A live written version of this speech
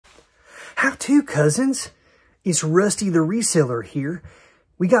How to, cousins? It's Rusty the Reseller here.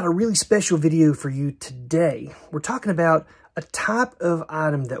 We got a really special video for you today. We're talking about a type of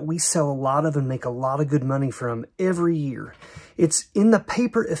item that we sell a lot of and make a lot of good money from every year. It's in the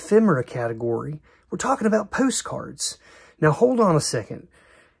paper ephemera category. We're talking about postcards. Now hold on a second.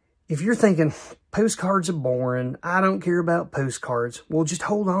 If you're thinking, postcards are boring, I don't care about postcards, well, just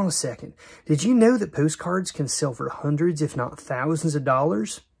hold on a second. Did you know that postcards can sell for hundreds, if not thousands of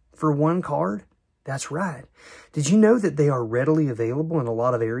dollars for one card? That's right. Did you know that they are readily available in a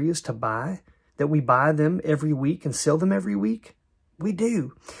lot of areas to buy? That we buy them every week and sell them every week? We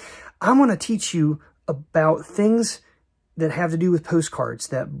do. I'm going to teach you about things that have to do with postcards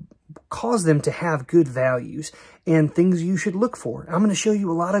that cause them to have good values and things you should look for. I'm going to show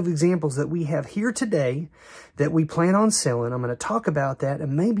you a lot of examples that we have here today that we plan on selling. I'm going to talk about that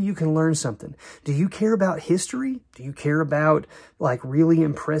and maybe you can learn something. Do you care about history? Do you care about like really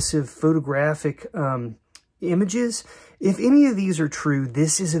impressive photographic images? If any of these are true,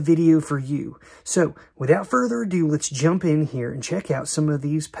 this is a video for you. So without further ado, let's jump in here and check out some of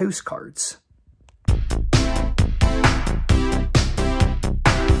these postcards.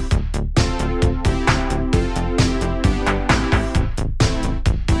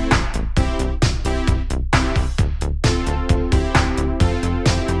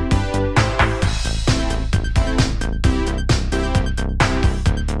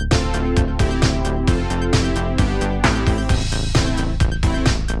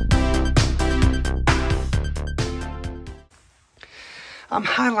 I'm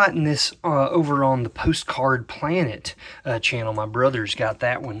highlighting this over on the Postcard Planet channel. My brother's got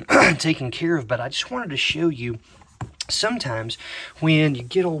that one taken care of, but I just wanted to show you sometimes when you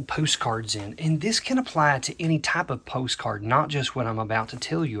get old postcards in, and this can apply to any type of postcard, not just what I'm about to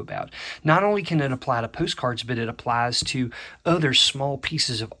tell you about. Not only can it apply to postcards, but it applies to other small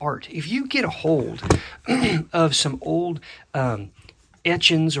pieces of art. If you get a hold of some old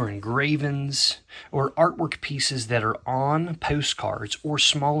etchings or engravings or artwork pieces that are on postcards or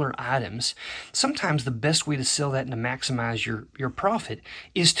smaller items, sometimes the best way to sell that and to maximize your profit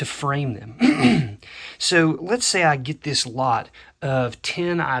is to frame them. So let's say I get this lot of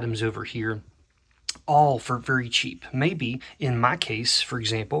 10 items over here, all for very cheap. Maybe in my case, for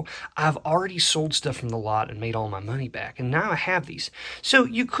example, I've already sold stuff from the lot and made all my money back, and now I have these. So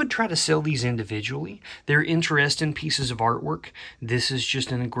you could try to sell these individually. They're interesting pieces of artwork. This is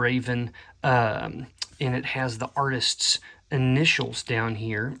just an engraven, and it has the artist's initials down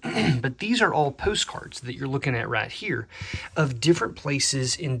here. But these are all postcards that you're looking at right here of different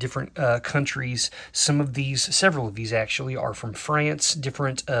places in different countries. Several of these actually are from France,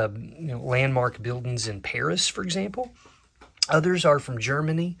 different landmark buildings in Paris, for example. Others are from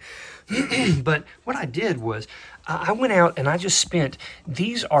Germany. But what I did was I went out and I just spent,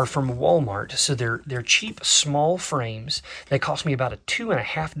 these are from Walmart, so they're cheap, small frames. They cost me about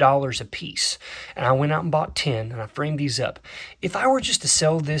 $2.50 a piece. And I went out and bought 10, and I framed these up. If I were just to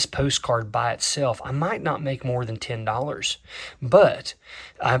sell this postcard by itself, I might not make more than $10. But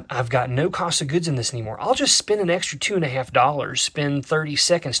I've got no cost of goods in this anymore. I'll just spend an extra $2.50, spend 30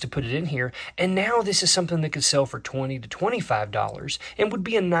 seconds to put it in here, and now this is something that could sell for $20 to $25 and would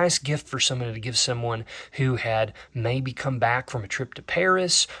be a nice gift for someone to give someone who had maybe come back from a trip to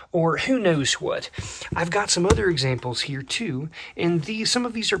Paris or who knows what. I've got some other examples here too, and some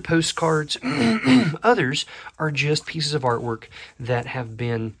of these are postcards. Others are just pieces of artwork that have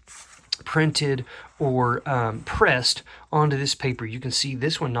been printed or pressed onto this paper. You can see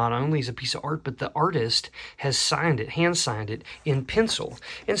this one not only is a piece of art, but the artist has signed it, hand signed it in pencil.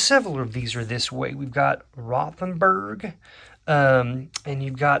 And several of these are this way. We've got Rothenberg, and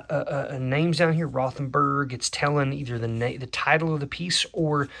you've got names down here, Rothenberg. It's telling either the title of the piece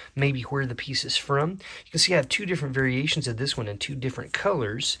or maybe where the piece is from. You can see I have two different variations of this one in two different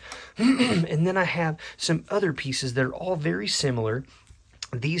colors. And then I have some other pieces that are all very similar.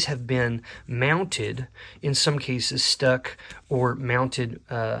 These have been mounted, in some cases stuck or mounted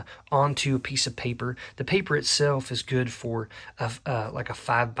onto a piece of paper. The paper itself is good for like a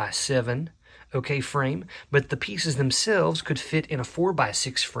 5x7 frame, but the pieces themselves could fit in a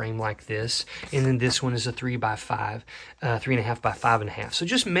 4x6 frame like this, and then this one is a 3x5, 3.5 by 5.5. So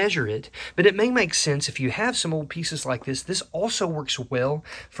just measure it, but it may make sense if you have some old pieces like this. This also works well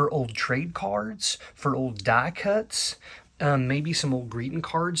for old trade cards, for old die cuts. maybe some old greeting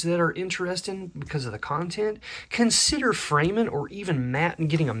cards that are interesting because of the content, consider framing or even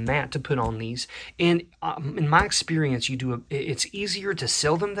getting a mat to put on these. And in my experience, it's easier to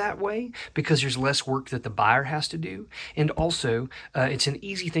sell them that way because there's less work that the buyer has to do. And also, it's an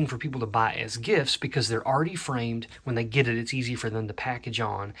easy thing for people to buy as gifts because they're already framed. When they get it, it's easy for them to package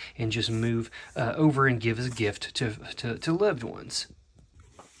on and just move over and give as a gift to loved ones.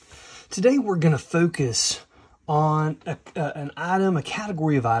 Today we're going to focus on a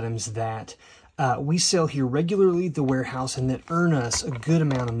category of items that we sell here regularly at the warehouse and that earn us a good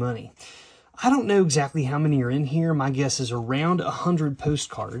amount of money. I don't know exactly how many are in here. My guess is around 100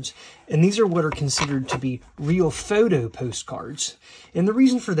 postcards, and these are what are considered to be real photo postcards. And the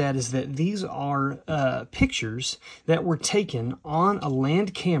reason for that is that these are pictures that were taken on a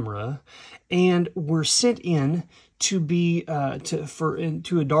land camera and were sent in to be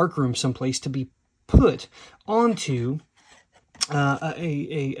into a dark room someplace to be put onto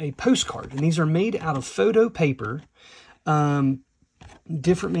a postcard. And these are made out of photo paper.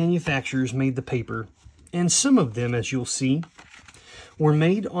 Different manufacturers made the paper, and some of them, as you'll see, were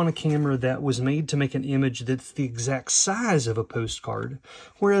made on a camera that was made to make an image that's the exact size of a postcard,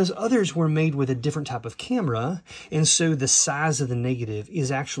 whereas others were made with a different type of camera, and so the size of the negative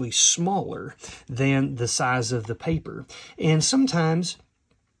is actually smaller than the size of the paper. And sometimes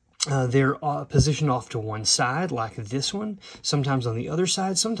they're positioned off to one side, like this one, sometimes on the other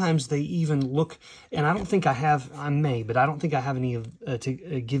side. Sometimes they even look, and I don't think I have, I may, but I don't think I have any to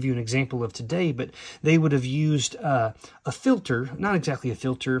give you an example of today, but they would have used a filter, not exactly a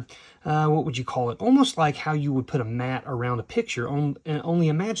filter, what would you call it? Almost like how you would put a mat around a picture, only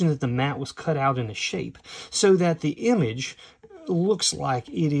imagine that the mat was cut out in a shape so that the image looks like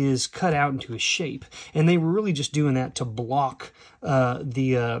it is cut out into a shape, and they were really just doing that to block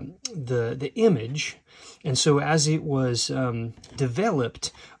the image. And so as it was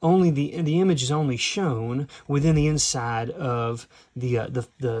developed, only the image is only shown within the inside of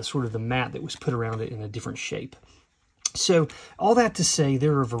the sort of the mat that was put around it in a different shape. So all that to say,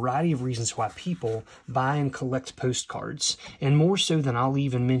 there are a variety of reasons why people buy and collect postcards, and more so than I'll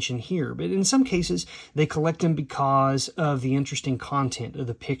even mention here. But in some cases, they collect them because of the interesting content of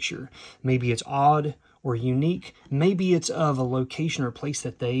the picture. Maybe it's odd or unique. Maybe it's of a location or place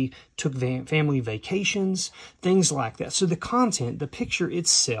that they took family vacations, things like that. So the content, the picture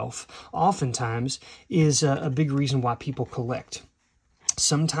itself, oftentimes is a big reason why people collect.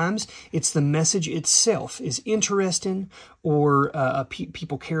 Sometimes it's the message itself is interesting, or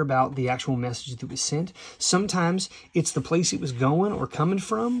people care about the actual message that was sent. Sometimes it's the place it was going or coming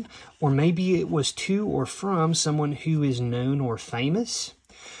from, or maybe it was to or from someone who is known or famous.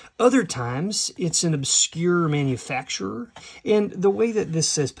 Other times, it's an obscure manufacturer, and the way that this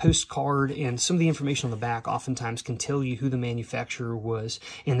says postcard and some of the information on the back oftentimes can tell you who the manufacturer was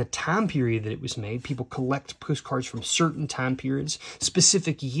and the time period that it was made. People collect postcards from certain time periods,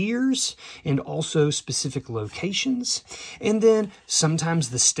 specific years, and also specific locations. And then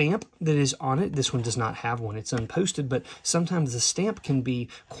sometimes the stamp that is on it, this one does not have one, it's unposted, but sometimes the stamp can be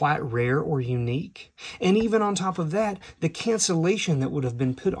quite rare or unique. And even on top of that, the cancellation that would have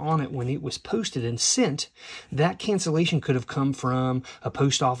been put on it when it was posted and sent, that cancellation could have come from a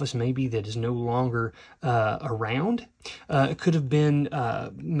post office maybe that is no longer around. It could have been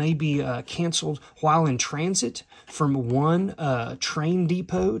maybe canceled while in transit from one train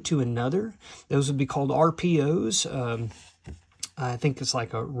depot to another. Those would be called RPOs. I think it's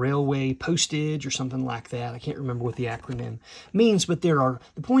like a railway postage or something like that. I can't remember what the acronym means, but the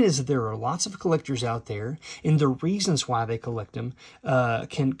point is that there are lots of collectors out there, and the reasons why they collect them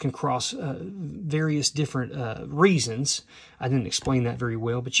can cross various different reasons. I didn't explain that very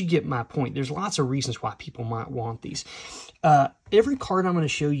well, but you get my point. There's lots of reasons why people might want these. Every card I'm going to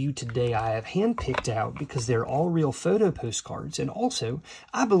show you today I have handpicked out because they're all real photo postcards, and also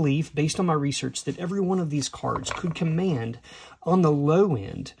I believe, based on my research, that every one of these cards could command, on the low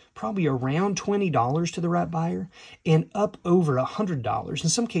end, probably around $20 to the right buyer, and up over $100, in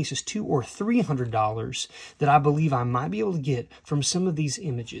some cases $200 or $300, that I believe I might be able to get from some of these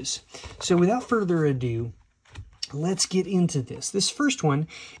images. So without further ado, let's get into this. This first one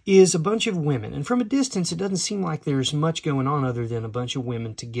is a bunch of women, and from a distance it doesn't seem like there's much going on other than a bunch of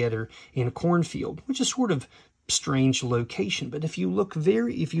women together in a cornfield, which is sort of strange location. But if you look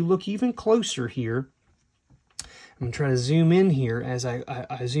even closer here, I'm going to try to zoom in here as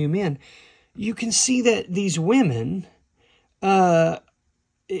I zoom in, you can see that these women,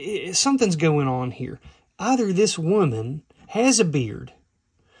 something's going on here. Either this woman has a beard,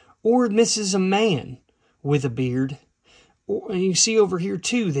 or this is a man with a beard, And you see over here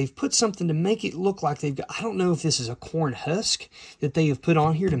too, they've put something to make it look like they've got, I don't know if this is a corn husk that they have put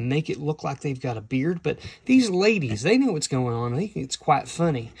on here to make it look like they've got a beard, but these ladies, they know what's going on. I think it's quite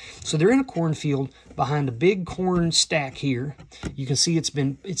funny. So they're in a cornfield behind a big corn stack here. You can see it's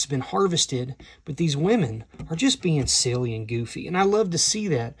been harvested, but these women are just being silly and goofy. And I love to see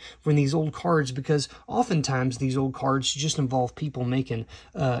that from these old cards, because oftentimes these old cards just involve people making,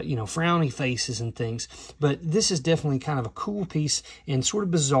 frowny faces and things. But this is definitely kind of a cool piece and sort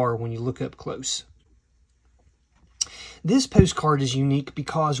of bizarre when you look up close. This postcard is unique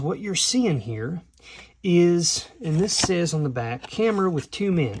because what you're seeing here is, and this says on the back, camera with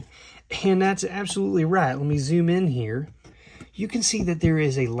 2 men. And that's absolutely right. Let me zoom in here. You can see that there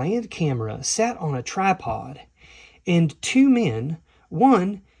is a land camera sat on a tripod, and 2 men,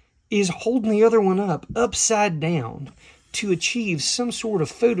 one is holding the other one up upside down to achieve some sort of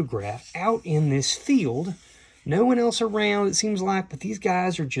photograph out in this field. No one else around, it seems like, but these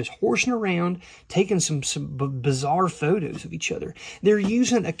guys are just horsing around, taking some bizarre photos of each other. They're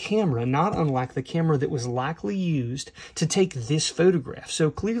using a camera, not unlike the camera that was likely used to take this photograph.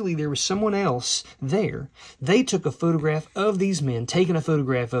 So clearly there was someone else there. They took a photograph of these men, taking a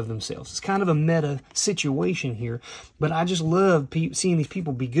photograph of themselves. It's kind of a meta situation here, but I just love seeing these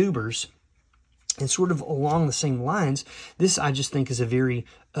people be goobers. And sort of along the same lines, this I just think is a very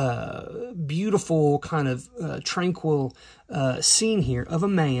beautiful kind of tranquil scene here of a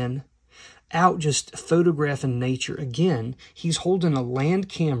man out just photographing nature. Again, he's holding a land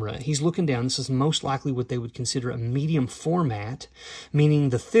camera. He's looking down. This is most likely what they would consider a medium format, meaning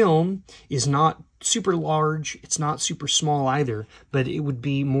the film is not super large. It's not super small either, but it would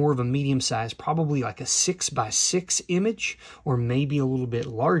be more of a medium size, probably like a 6x6 image, or maybe a little bit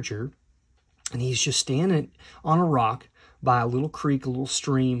larger. And he's just standing on a rock by a little creek, a little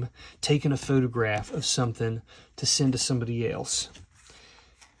stream, taking a photograph of something to send to somebody else.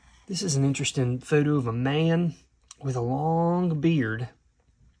 This is an interesting photo of a man with a long beard.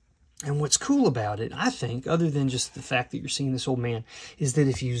 And what's cool about it, I think, other than just the fact that you're seeing this old man, is that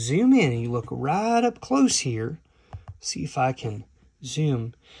if you zoom in and you look right up close here, see if I can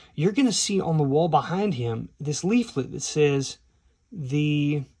zoom, you're going to see on the wall behind him this leaflet that says,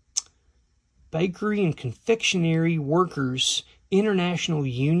 "The Bakery and Confectionery Workers International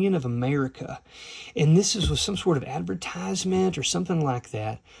Union of America." And this was some sort of advertisement or something like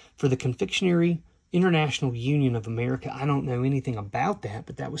that for the Confectionery International Union of America. I don't know anything about that,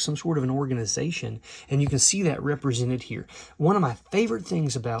 but that was some sort of an organization, and you can see that represented here. One of my favorite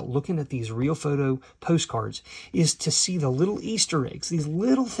things about looking at these real photo postcards is to see the little Easter eggs, these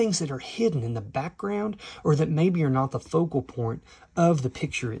little things that are hidden in the background or that maybe are not the focal point of the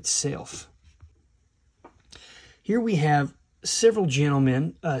picture itself. Here we have several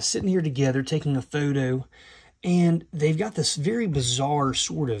gentlemen sitting here together taking a photo, and they've got this very bizarre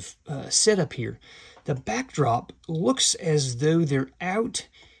sort of setup here. The backdrop looks as though they're out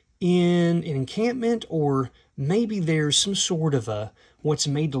in an encampment, or maybe there's some sort of what's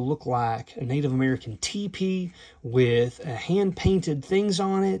made to look like a Native American teepee with hand-painted things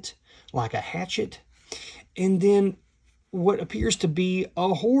on it, like a hatchet, and then what appears to be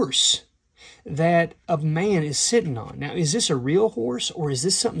a horse that a man is sitting on. Now, is this a real horse, or is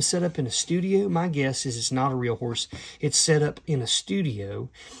this something set up in a studio? My guess is it's not a real horse. It's set up in a studio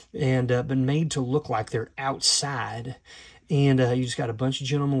and been made to look like they're outside. And you just got a bunch of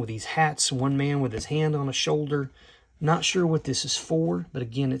gentlemen with these hats, one man with his hand on a shoulder. Not sure what this is for, but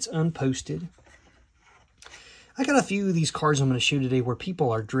again, it's unposted. I got a few of these cards I'm going to show today where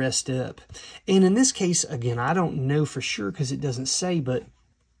people are dressed up. And in this case, again, I don't know for sure because it doesn't say, but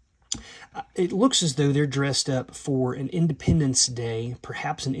it looks as though they're dressed up for an Independence Day,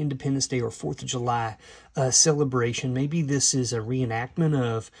 perhaps an Independence Day or 4th of July celebration. Maybe this is a reenactment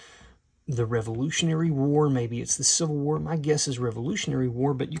of the Revolutionary War. Maybe it's the Civil War. My guess is Revolutionary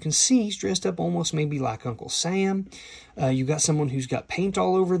War, but you can see he's dressed up almost maybe like Uncle Sam. You got someone who's got paint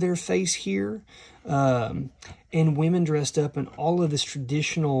all over their face here. And women dressed up in all of this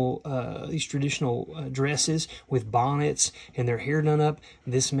traditional, dresses with bonnets and their hair done up.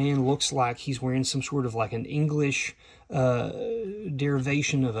 This man looks like he's wearing some sort of like an English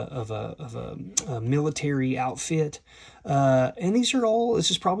derivation of a military outfit. And these are all,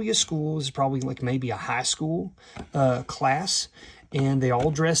 this is probably a school. This is probably like maybe a high school class. And they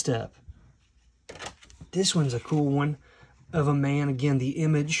all dressed up. This one's a cool one of a man. Again, the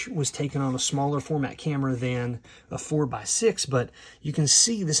image was taken on a smaller format camera than a 4x6, but you can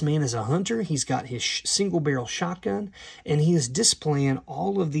see this man is a hunter. He's got his single barrel shotgun, and he is displaying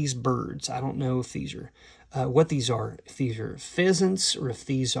all of these birds. I don't know if these are what these are, if these are pheasants or if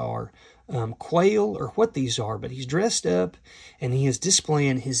these are quail or what these are, but he's dressed up and he is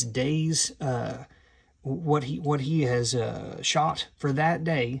displaying his day's, what he has shot for that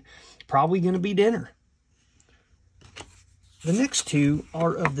day. Probably going to be dinner. The next two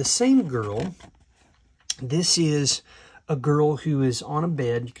are of the same girl. This is a girl who is on a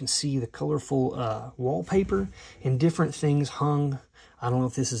bed. You can see the colorful wallpaper and different things hung. I don't know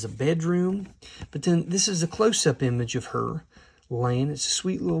if this is a bedroom, but then this is a close-up image of her laying. It's a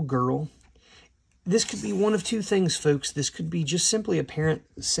sweet little girl. This could be one of two things, folks. This could be just simply a parent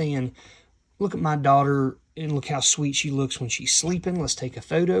saying, look at my daughter and look how sweet she looks when she's sleeping. Let's take a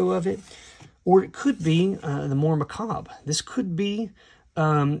photo of it. Or it could be the more macabre. This could be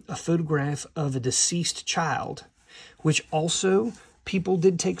a photograph of a deceased child, which also people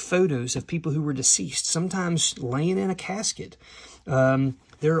did take photos of people who were deceased, sometimes laying in a casket.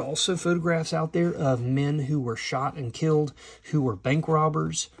 There are also photographs out there of men who were shot and killed, who were bank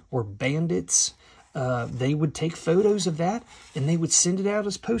robbers or bandits. They would take photos of that, and they would send it out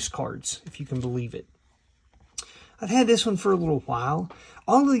as postcards, if you can believe it. I've had this one for a little while.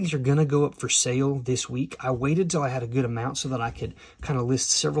 All of these are going to go up for sale this week. I waited till I had a good amount so that I could kind of list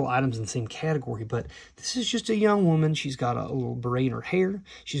several items in the same category, but this is just a young woman. She's got a little beret in her hair.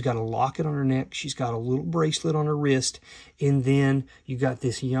 She's got a locket on her neck. She's got a little bracelet on her wrist, and then you got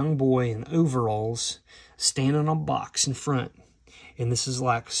this young boy in overalls standing on a box in front. And this is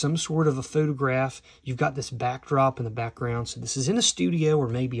like some sort of a photograph. You've got this backdrop in the background. So this is in a studio or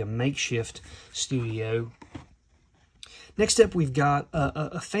maybe a makeshift studio. Next up, we've got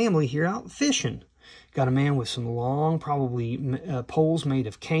a family here out fishing. Got a man with some long, probably poles made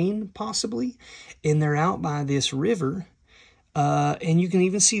of cane, possibly. And they're out by this river. And you can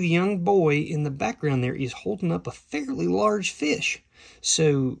even see the young boy in the background there is holding up a fairly large fish.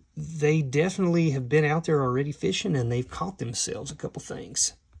 So they definitely have been out there already fishing, and they've caught themselves a couple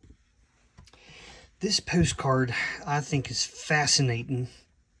things. This postcard, I think, is fascinating.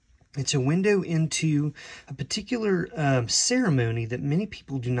 It's a window into a particular ceremony that many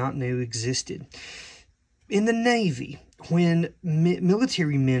people do not know existed. In the Navy, when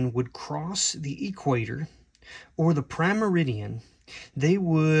military men would cross the equator or the prime meridian, they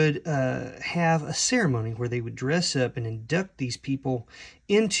would have a ceremony where they would dress up and induct these people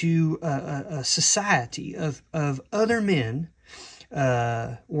into a society of other men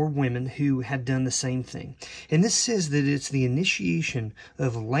or women who had done the same thing. And this says that it's the initiation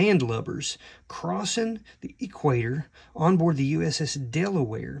of landlubbers crossing the equator on board the USS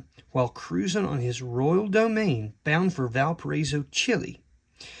Delaware while cruising on his royal domain bound for Valparaiso, Chile,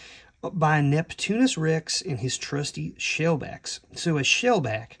 by Neptunus Rex and his trusty shellbacks. So a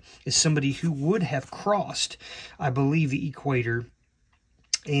shellback is somebody who would have crossed, I believe, the equator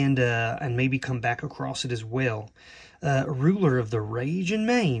and maybe come back across it as well. Ruler of the rage and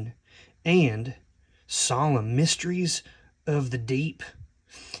main and solemn mysteries of the deep.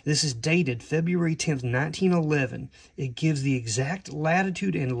 This is dated February 10th, 1911. It gives the exact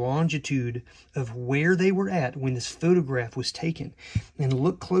latitude and longitude of where they were at when this photograph was taken. And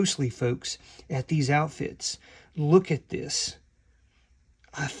look closely, folks, at these outfits. Look at this.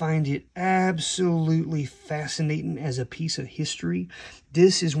 I find it absolutely fascinating as a piece of history.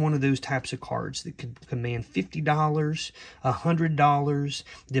 This is one of those types of cards that could command $50, $100,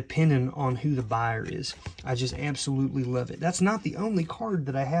 depending on who the buyer is. I just absolutely love it. That's not the only card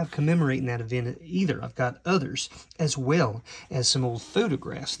that I have commemorating that event either. I've got others, as well as some old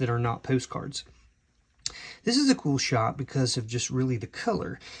photographs that are not postcards. This is a cool shot because of just really the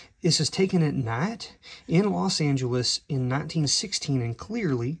color. This is taken at night in Los Angeles in 1916, and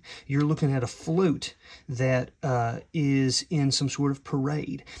clearly you're looking at a float that is in some sort of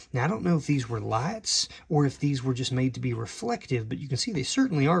parade. Now, I don't know if these were lights or if these were just made to be reflective, but you can see they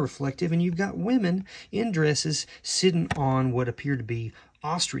certainly are reflective, and you've got women in dresses sitting on what appear to be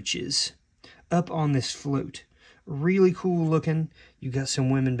ostriches up on this float. Really cool looking. You got some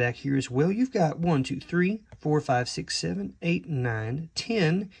women back here as well. You've got 1, 2, 3, 4, 5, 6, 7, 8, 9,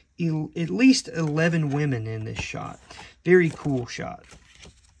 10, at least 11 women in this shot. Very cool shot.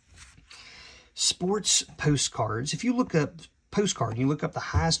 Sports postcards. If you look up postcard, you look up the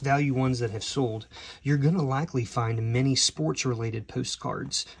highest value ones that have sold, you're going to likely find many sports related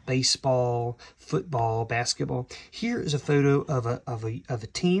postcards: baseball, football, basketball. Here is a photo of a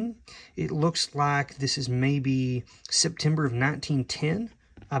team. It looks like this is maybe September of 1910.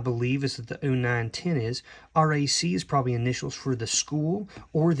 I believe is that the 0910 is. RAC is probably initials for the school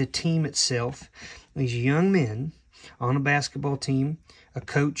or the team itself. These young men on a basketball team, a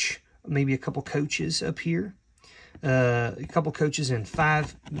coach, maybe a couple coaches up here. A couple coaches and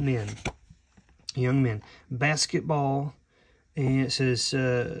 5 men. young men. Basketball, and it says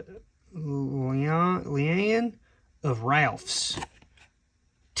Leanne of Ralph's.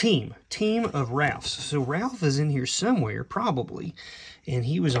 Team of Ralph's. So Ralph is in here somewhere, probably, and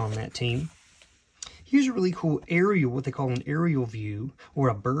he was on that team. Here's a really cool aerial, what they call an aerial view, or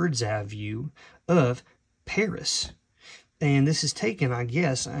a bird's eye view of Paris. And this is taken, I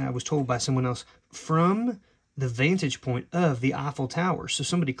guess, I was told by someone else, from the vantage point of the Eiffel Tower. So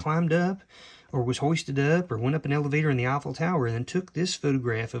somebody climbed up, or was hoisted up, or went up an elevator in the Eiffel Tower, and then took this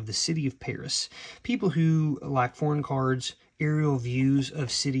photograph of the city of Paris. People who like foreign cards, aerial views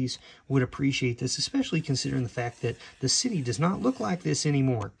of cities would appreciate this, especially considering the fact that the city does not look like this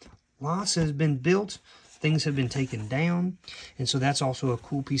anymore. Lots has been built, things have been taken down, and so that's also a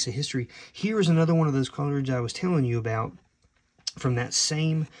cool piece of history. Here is another one of those cards I was telling you about from that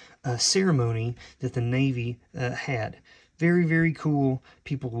same ceremony that the Navy had. Very, very cool.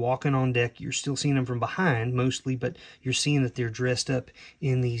 People walking on deck. You're still seeing them from behind mostly, but you're seeing that they're dressed up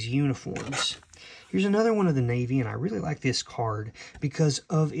in these uniforms. Here's another one of the Navy, and I really like this card because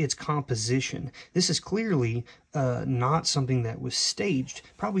of its composition. This is clearly not something that was staged.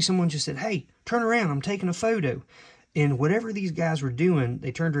 Probably someone just said, hey, turn around, I'm taking a photo. And whatever these guys were doing,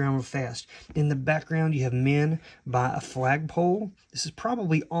 they turned around real fast. In the background, you have men by a flagpole. This is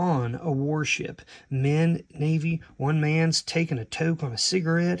probably on a warship. Men, Navy, one man's taking a toke on a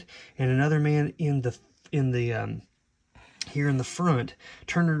cigarette, and another man here in the front,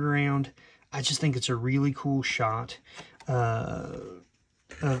 turning around. I just think it's a really cool shot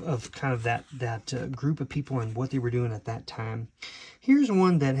of kind of that group of people and what they were doing at that time. Here's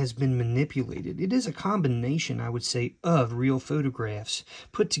one that has been manipulated. It is a combination, I would say, of real photographs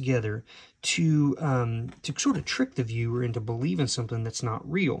put together to sort of trick the viewer into believing something that's not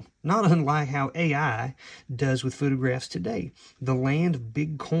real. Not unlike how AI does with photographs today. The land of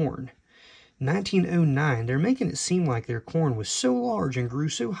big corn. 1909, they're making it seem like their corn was so large and grew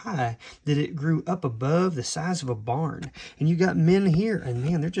so high that it grew up above the size of a barn. And you got men here, and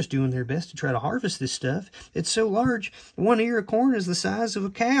man, they're just doing their best to try to harvest this stuff. It's so large, one ear of corn is the size of a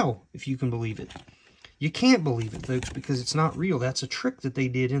cow, if you can believe it. You can't believe it, folks, because it's not real. That's a trick that they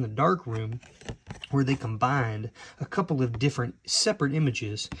did in the dark room where they combined a couple of different separate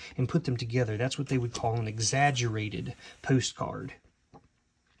images and put them together. That's what they would call an exaggerated postcard.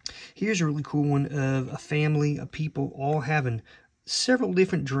 Here's a really cool one of a family of people all having several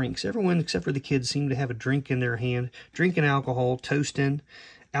different drinks. Everyone except for the kids seem to have a drink in their hand, drinking alcohol, toasting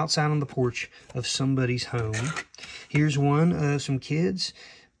outside on the porch of somebody's home. Here's one of some kids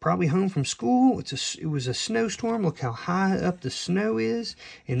probably home from school. It was a snowstorm. Look how high up the snow is.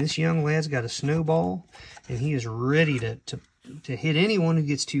 And this young lad's got a snowball, and he is ready to hit anyone who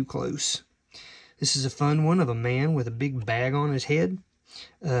gets too close. This is a fun one of a man with a big bag on his head.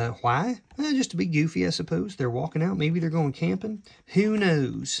 Why? Just to be goofy, I suppose. They're walking out. Maybe they're going camping. Who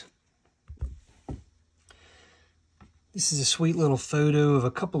knows? This is a sweet little photo of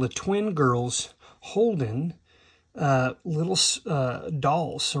a couple of twin girls holding little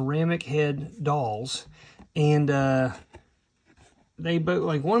dolls, ceramic head dolls. And they both,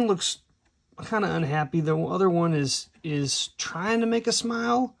 like, one looks kind of unhappy. The other one is trying to make a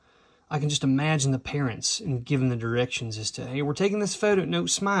smile. I can just imagine the parents and giving the directions as to, hey, we're taking this photo. No,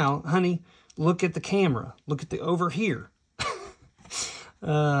 smile. Honey, look at the camera. Look at the over here.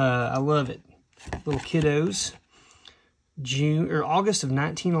 I love it. Little kiddos. August of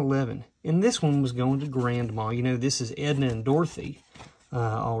 1911. And this one was going to Grandma. You know, this is Edna and Dorothy,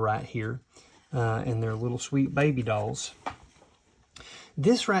 all right here. And their little sweet baby dolls.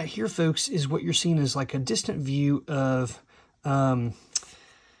 This right here, folks, is what you're seeing as like a distant view of...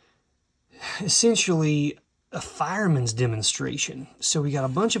 essentially a fireman's demonstration. So we got a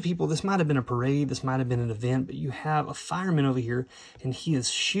bunch of people. This might have been a parade. This might have been an event, but you have a fireman over here, and he is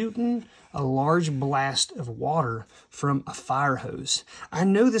shooting a large blast of water from a fire hose. I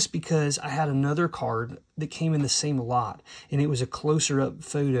know this because I had another card that came in the same lot, and it was a closer up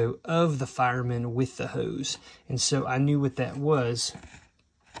photo of the fireman with the hose. And so I knew what that was.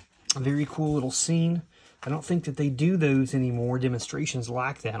 A very cool little scene. I don't think that they do those anymore, demonstrations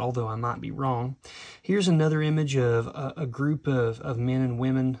like that, although I might be wrong. Here's another image of a group of men and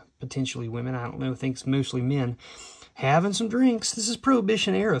women, potentially women, I don't know, I think it's mostly men, having some drinks. This is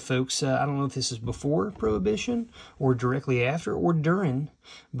Prohibition era, folks. I don't know if this is before Prohibition or directly after or during,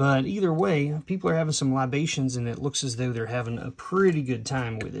 but either way, people are having some libations, and it looks as though they're having a pretty good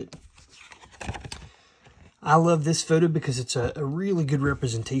time with it. I love this photo because it's a really good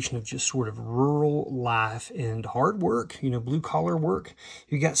representation of just sort of rural life and hard work, you know, blue-collar work.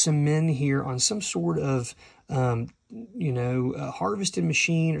 You got some men here on some sort of you know, a harvesting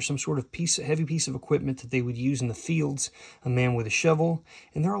machine or some sort of heavy piece of equipment that they would use in the fields, a man with a shovel,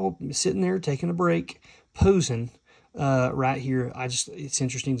 and they're all sitting there taking a break, posing right here. It's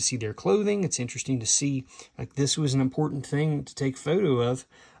interesting to see their clothing. It's interesting to see, like, this was an important thing to take photo of.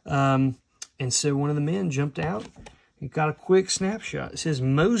 And so one of the men jumped out and got a quick snapshot. It says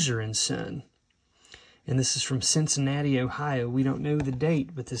Moser and Son. And this is from Cincinnati, Ohio. We don't know the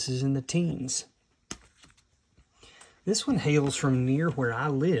date, but this is in the teens. This one hails from near where I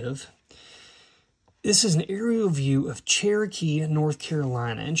live. This is an aerial view of Cherokee, North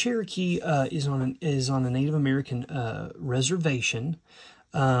Carolina. And Cherokee is on a Native American reservation.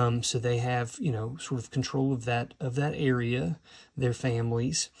 So they have, you know, sort of control of that area, their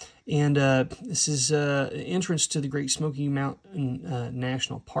families. And this is an entrance to the Great Smoky Mountain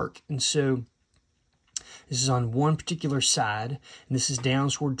National Park. And so this is on one particular side, and this is down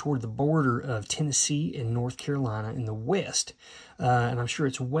toward the border of Tennessee and North Carolina in the west. And I'm sure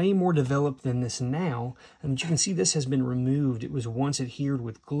it's way more developed than this now. And you can see this has been removed. It was once adhered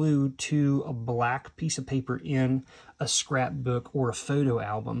with glue to a black piece of paper in a scrapbook or a photo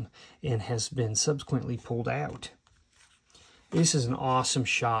album and has been subsequently pulled out. This is an awesome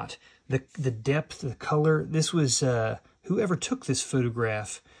shot. The depth, the color. This was, whoever took this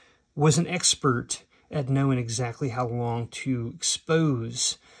photograph was an expert at knowing exactly how long to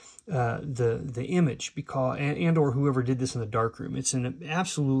expose the image, because and or whoever did this in the darkroom. It's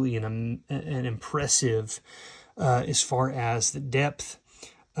absolutely an impressive as far as the depth,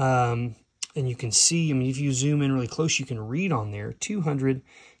 and you can see. I mean, if you zoom in really close, you can read on there 200.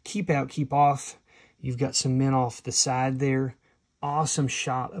 Keep out, keep off. You've got some men off the side there. Awesome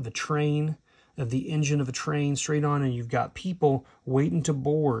shot of a train, of the engine of a train straight on, and you've got people waiting to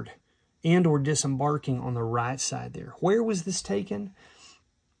board and or disembarking on the right side there. Where was this taken?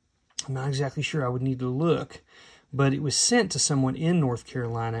 I'm not exactly sure. I would need to look. But it was sent to someone in North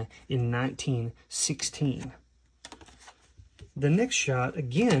Carolina in 1916. The next shot,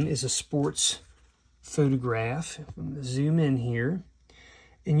 again, is a sports photograph. I'm going to zoom in here.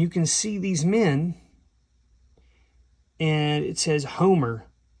 And you can see these men. And it says Homer,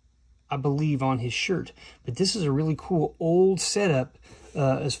 I believe, on his shirt. But this is a really cool old setup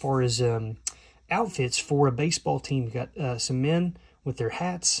as far as outfits for a baseball team. You got some men with their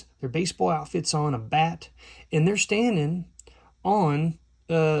hats, their baseball outfits on, a bat, and they're standing on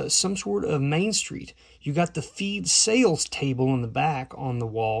some sort of main street. You got the feed sales table in the back on the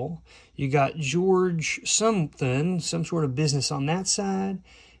wall. You got George something, some sort of business on that side.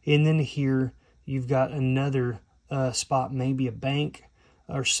 And then here you've got another spot, maybe a bank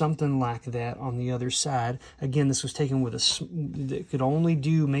or something like that on the other side. Again, this was taken with that could only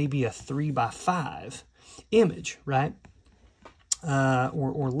do maybe a 3x5 image, right?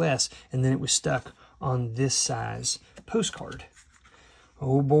 Or less, and then it was stuck on this size postcard.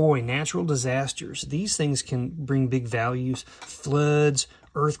 Oh boy, natural disasters. These things can bring big values. Floods,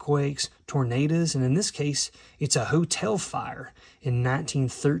 earthquakes, tornadoes, and in this case, it's a hotel fire in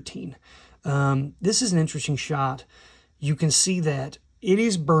 1913. This is an interesting shot. You can see that it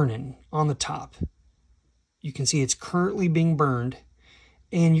is burning on the top. You can see it's currently being burned.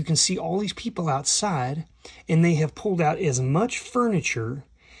 And you can see all these people outside, and they have pulled out as much furniture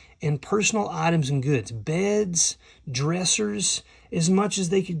and personal items and goods, beds, dressers, as much as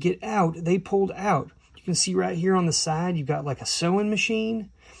they could get out, they pulled out. You can see right here on the side, you've got like a sewing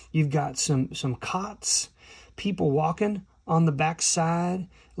machine. You've got some cots, people walking on the back side.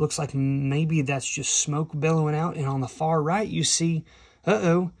 It looks like maybe that's just smoke billowing out. And on the far right, you see,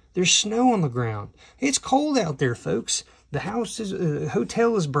 there's snow on the ground. It's cold out there, folks. The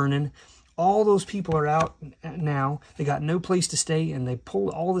hotel is burning. All those people are out now. They got no place to stay, and they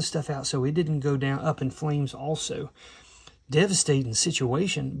pulled all this stuff out so it didn't go down up in flames also. Devastating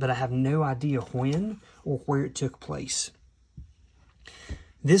situation, but I have no idea when or where it took place.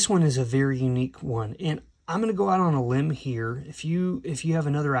 This one is a very unique one, and I'm going to go out on a limb here. If you have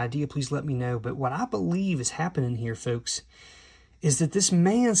another idea, please let me know. But what I believe is happening here, folks, is that this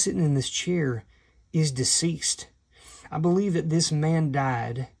man sitting in this chair is deceased. I believe that this man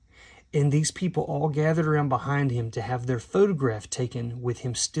died, and these people all gathered around behind him to have their photograph taken with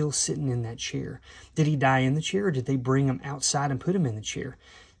him still sitting in that chair. Did he die in the chair, or did they bring him outside and put him in the chair?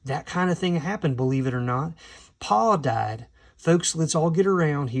 That kind of thing happened, believe it or not. Paul died. Folks, let's all get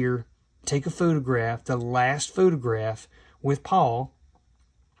around here, take a photograph, the last photograph with Paul,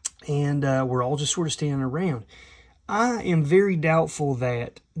 and we're all just sort of standing around. I am very doubtful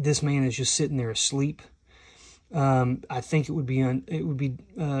that this man is just sitting there asleep. I think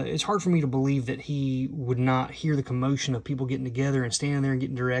it's hard for me to believe that he would not hear the commotion of people getting together and standing there and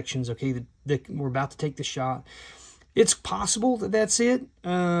getting directions. Okay, we're about to take the shot. It's possible that that's it.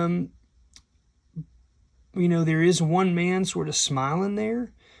 You know, there is one man sort of smiling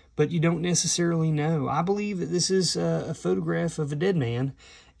there, but you don't necessarily know. I believe that this is a photograph of a dead man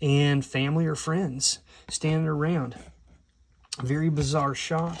and family or friends standing around. A very bizarre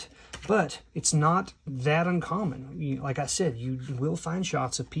shot, but it's not that uncommon. Like I said, you will find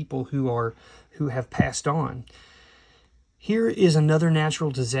shots of people who have passed on. Here is another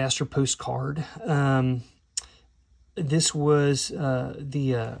natural disaster postcard. This was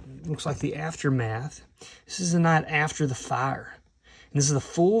looks like the aftermath. This is the night after the fire. And this is the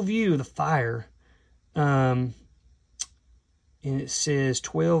full view of the fire. And it says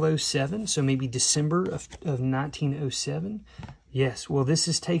 1207, so maybe December of 1907. Yes, well, this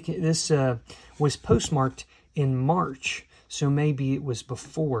was postmarked in March, so maybe it was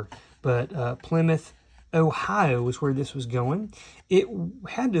before. But Plymouth, Ohio was where this was going. It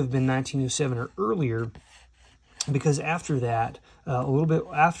had to have been 1907 or earlier, because after that, a little bit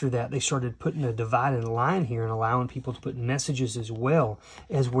after that, they started putting a divided line here and allowing people to put messages as well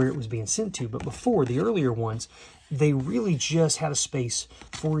as where it was being sent to. But before, the earlier ones, they really just had a space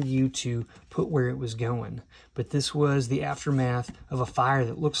for you to put where it was going. But this was the aftermath of a fire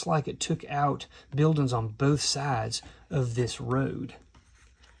that looks like it took out buildings on both sides of this road.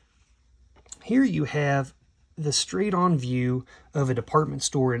 Here you have the straight-on view of a department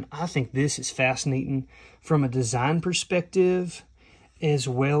store, and I think this is fascinating from a design perspective, as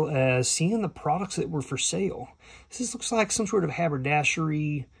well as seeing the products that were for sale. This looks like some sort of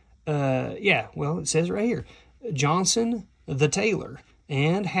haberdashery. Yeah, well, it says right here, Johnson the Tailor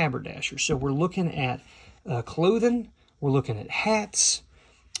and Haberdasher. So we're looking at clothing, we're looking at hats,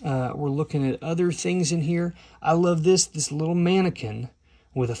 we're looking at other things in here. I love this little mannequin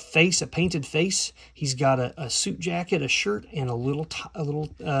with a face, a painted face. He's got a suit jacket, a shirt, and a little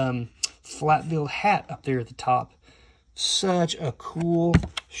flat-billed hat up there at the top. Such a cool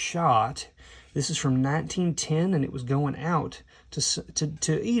shot. This is from 1910, and it was going out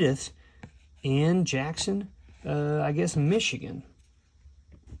to Edith in Jackson, I guess, Michigan.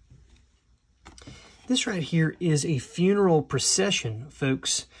 This right here is a funeral procession,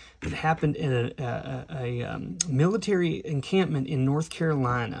 folks, that happened in a military encampment in North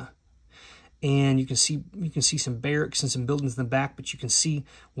Carolina. And you can see some barracks and some buildings in the back, but you can see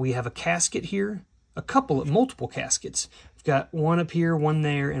we have a casket here, multiple caskets. We've got one up here, one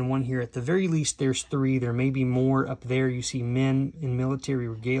there, and one here. At the very least, there's three. There may be more up there. You see men in military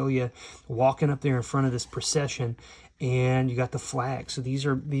regalia walking up there in front of this procession, and you got the flag. So these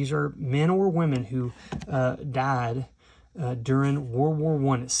are men or women who died during World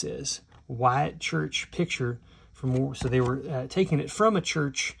War I. It says Wyatt Church picture from war. So they were taking it from a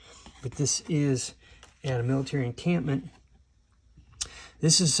church, but this is at a military encampment.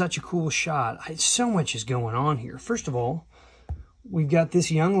 This is such a cool shot. So much is going on here. First of all, we've got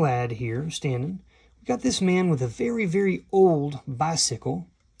this young lad here standing. We've got this man with a very, very old bicycle.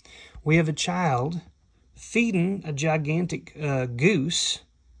 We have a child feeding a gigantic goose.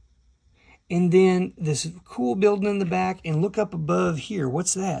 And then this cool building in the back. And look up above here.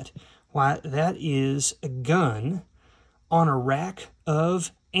 What's that? Why, that is a gun on a rack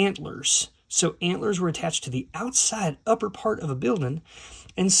of antlers. So antlers were attached to the outside upper part of a building,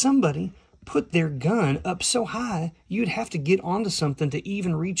 and somebody put their gun up so high you'd have to get onto something to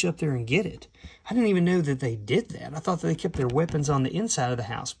even reach up there and get it. I didn't even know that they did that. I thought that they kept their weapons on the inside of the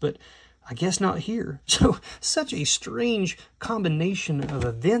house, but I guess not here. So such a strange combination of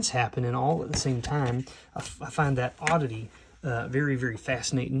events happening all at the same time. I find that oddity very, very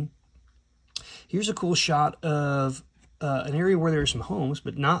fascinating. Here's a cool shot of an area where there are some homes,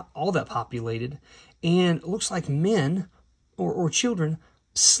 but not all that populated. And it looks like men or children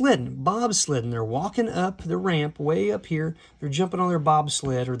sledding, bobsledding. They're walking up the ramp way up here. They're jumping on their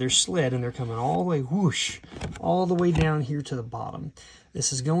bobsled or their sled, and they're coming all the way, whoosh, all the way down here to the bottom.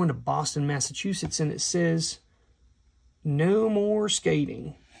 This is going to Boston, Massachusetts, and it says, no more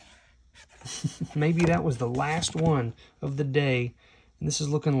skating. Maybe that was the last one of the day. And this is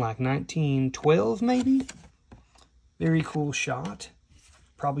looking like 1912, maybe? Very cool shot.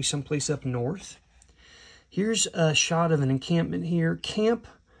 Probably someplace up north. Here's a shot of an encampment here. Camp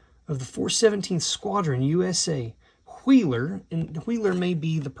of the 417th Squadron, USA. Wheeler. And Wheeler may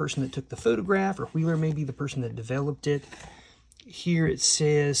be the person that took the photograph, or Wheeler may be the person that developed it. Here it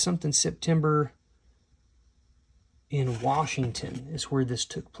says something September in Washington is where this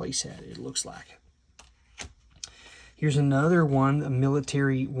took place at, it looks like. Here's another one, a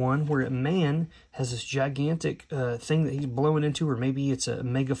military one, where a man has this gigantic thing that he's blowing into, or maybe it's a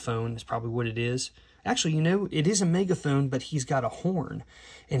megaphone, is probably what it is. Actually, you know, it is a megaphone, but he's got a horn,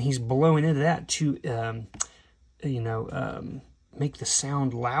 and he's blowing into that to make the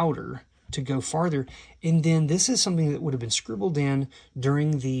sound louder to go farther. And then this is something that would have been scribbled in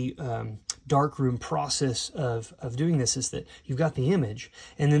during the darkroom process of doing this, is that you've got the image,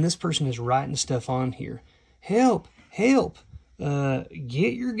 and then this person is writing stuff on here. Help, help,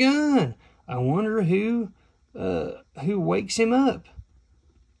 get your gun. I wonder who wakes him up.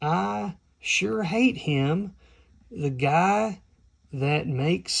 I sure hate him, the guy that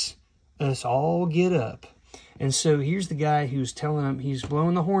makes us all get up. And so here's the guy who's telling him, he's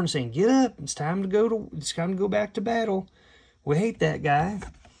blowing the horn saying, get up, it's time to go back to battle. We hate that guy.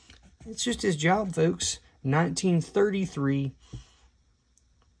 It's just his job, folks. 1933,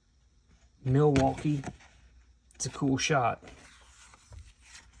 Milwaukee. It's a cool shot.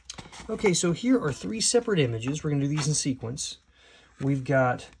 Okay, so here are 3 separate images. We're going to do these in sequence. We've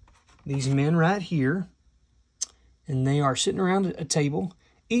got these men right here, and they are sitting around a table,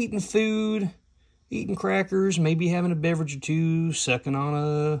 eating food, eating crackers, maybe having a beverage or two, sucking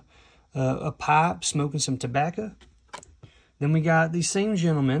on a pipe, smoking some tobacco. Then we got these same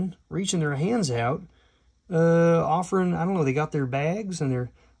gentlemen reaching their hands out, offering, I don't know, they got their bags and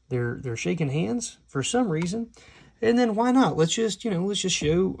they're shaking hands for some reason. And then why not? Let's just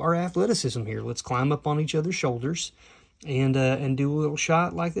show our athleticism here. Let's climb up on each other's shoulders and do a little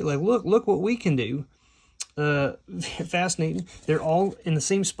shot like that. Like, look what we can do. Fascinating. They're all in the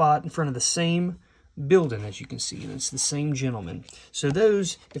same spot in front of the same building, as you can see, and it's the same gentleman. So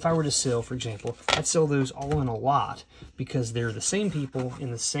those, if I were to sell, for example, I'd sell those all in a lot because they're the same people in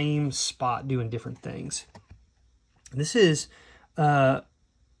the same spot doing different things. This is on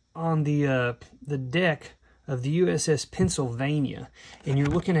the deck of the USS Pennsylvania, and you're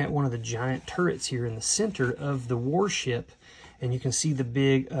looking at one of the giant turrets here in the center of the warship, and you can see the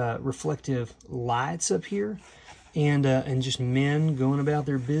big reflective lights up here. And just men going about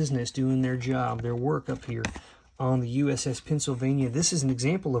their business, doing their job, their work up here on the USS Pennsylvania. This is an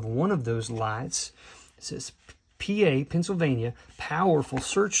example of one of those lights. It says PA, Pennsylvania, powerful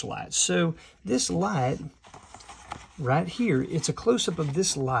searchlight. So this light right here, it's a close-up of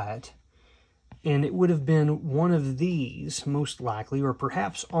this light, and it would have been one of these, most likely, or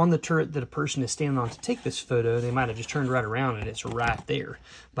perhaps on the turret that a person is standing on to take this photo. They might have just turned right around, and it's right there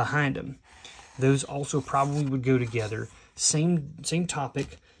behind them. Those also probably would go together. Same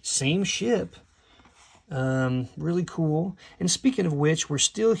topic, same ship. Really cool. And speaking of which, we're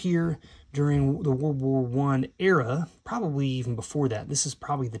still here during the World War I era, probably even before that. This is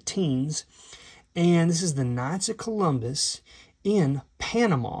probably the teens. And this is the Knights of Columbus in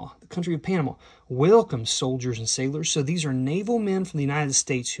Panama, the country of Panama. Welcome, soldiers and sailors. So these are naval men from the United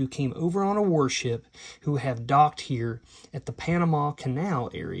States who came over on a warship, who have docked here at the Panama Canal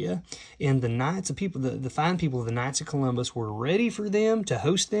area. And the Knights of people, the fine people of the Knights of Columbus were ready for them to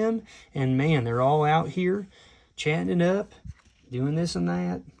host them. And man, they're all out here chatting it up, doing this and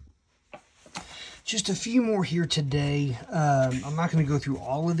that. Just a few more here today. I'm not going to go through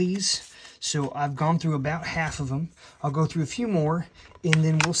all of these. So I've gone through about half of them. I'll go through a few more, and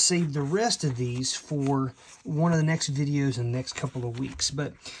then we'll save the rest of these for one of the next videos in the next couple of weeks.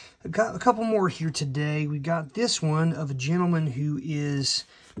 But I've got a couple more here today. We got this one of a gentleman who is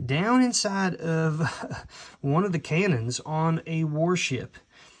down inside of one of the cannons on a warship.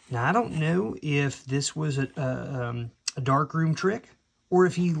 Now, I don't know if this was a darkroom trick or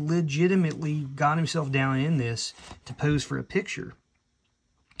if he legitimately got himself down in this to pose for a picture.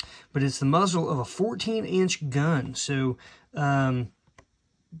 But it's the muzzle of a 14-inch gun. So I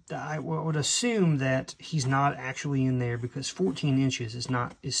would assume that he's not actually in there because 14 inches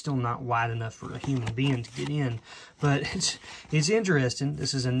is still not wide enough for a human being to get in. But it's interesting.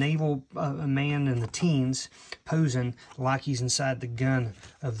 This is a naval a man in the teens posing like he's inside the gun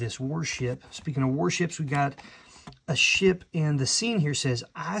of this warship. Speaking of warships, we got a ship, and the scene here says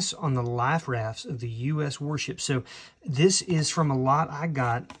ice on the life rafts of the U.S. warship. So this is from a lot I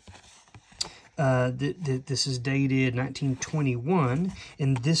got. This is dated 1921,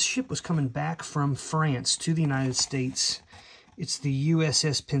 and this ship was coming back from France to the United States. It's the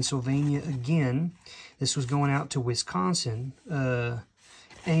USS Pennsylvania again. This was going out to Wisconsin,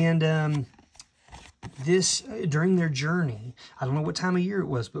 this during their journey, I don't know what time of year it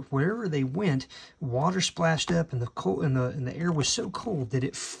was, but wherever they went, water splashed up, and the air was so cold that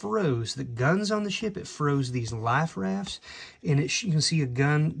it froze the guns on the ship. It froze these life rafts, and you can see a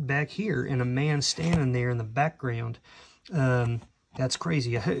gun back here and a man standing there in the background. That's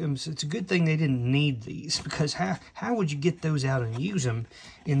crazy. It's a good thing they didn't need these, because how would you get those out and use them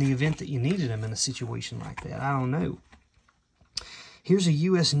in the event that you needed them in a situation like that? I don't know. Here's a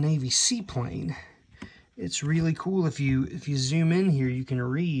U.S. Navy seaplane. It's really cool. If you zoom in here, you can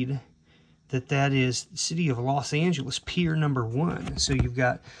read that is the city of Los Angeles, Pier number 1. So you've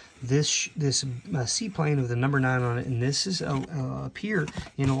got this seaplane with the number 9 on it, and this is a pier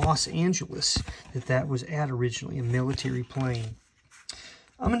in Los Angeles that was at originally, a military plane.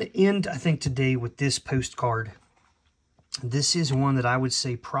 I'm going to end, I think, today with this postcard. This is one that I would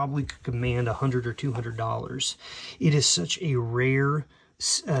say probably could command $100 or $200. It is such a rare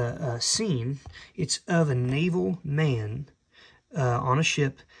scene. It's of a naval man on a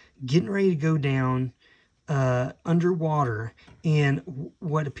ship getting ready to go down underwater in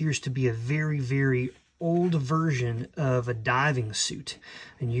what appears to be a very, very old version of a diving suit.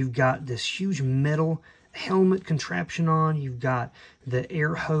 And you've got this huge metal helmet contraption on. You've got the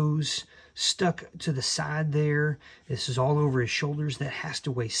air hose stuck to the side there. This is all over his shoulders. That has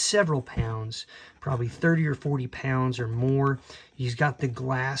to weigh several pounds, probably 30 or 40 pounds or more. He's got the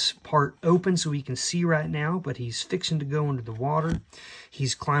glass part open so he can see right now, but he's fixing to go into the water.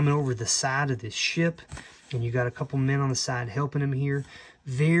 He's climbing over the side of this ship, and you got a couple men on the side helping him here.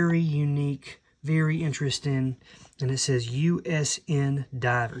 Very unique, very interesting. And it says USN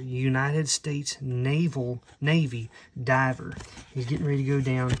Diver, United States Navy Diver. He's getting ready to go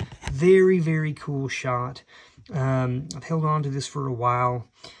down. Very, very cool shot. I've held on to this for a while.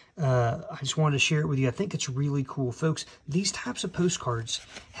 I just wanted to share it with you. I think it's really cool. Folks, these types of postcards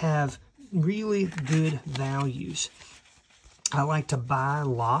have really good values. I like to buy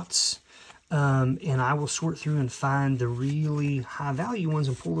lots. And I will sort through and find the really high value ones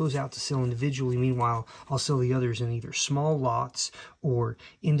and pull those out to sell individually. Meanwhile, I'll sell the others in either small lots or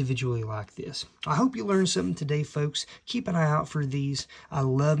individually like this. I hope you learned something today, folks. Keep an eye out for these. I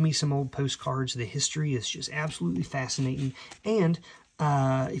love me some old postcards. The history is just absolutely fascinating. And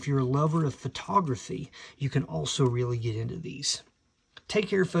if you're a lover of photography, you can also really get into these. Take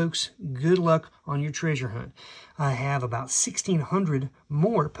care, folks. Good luck on your treasure hunt. I have about 1,600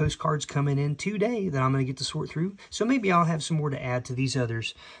 more postcards coming in today that I'm going to get to sort through. So maybe I'll have some more to add to these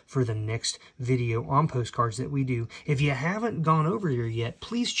others for the next video on postcards that we do. If you haven't gone over there yet,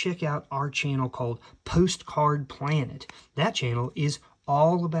 please check out our channel called Postcard Planet. That channel is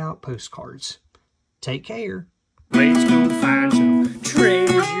all about postcards. Take care. Let's go find some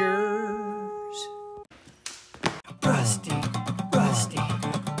treasures.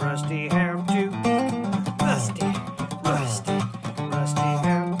 Rusty.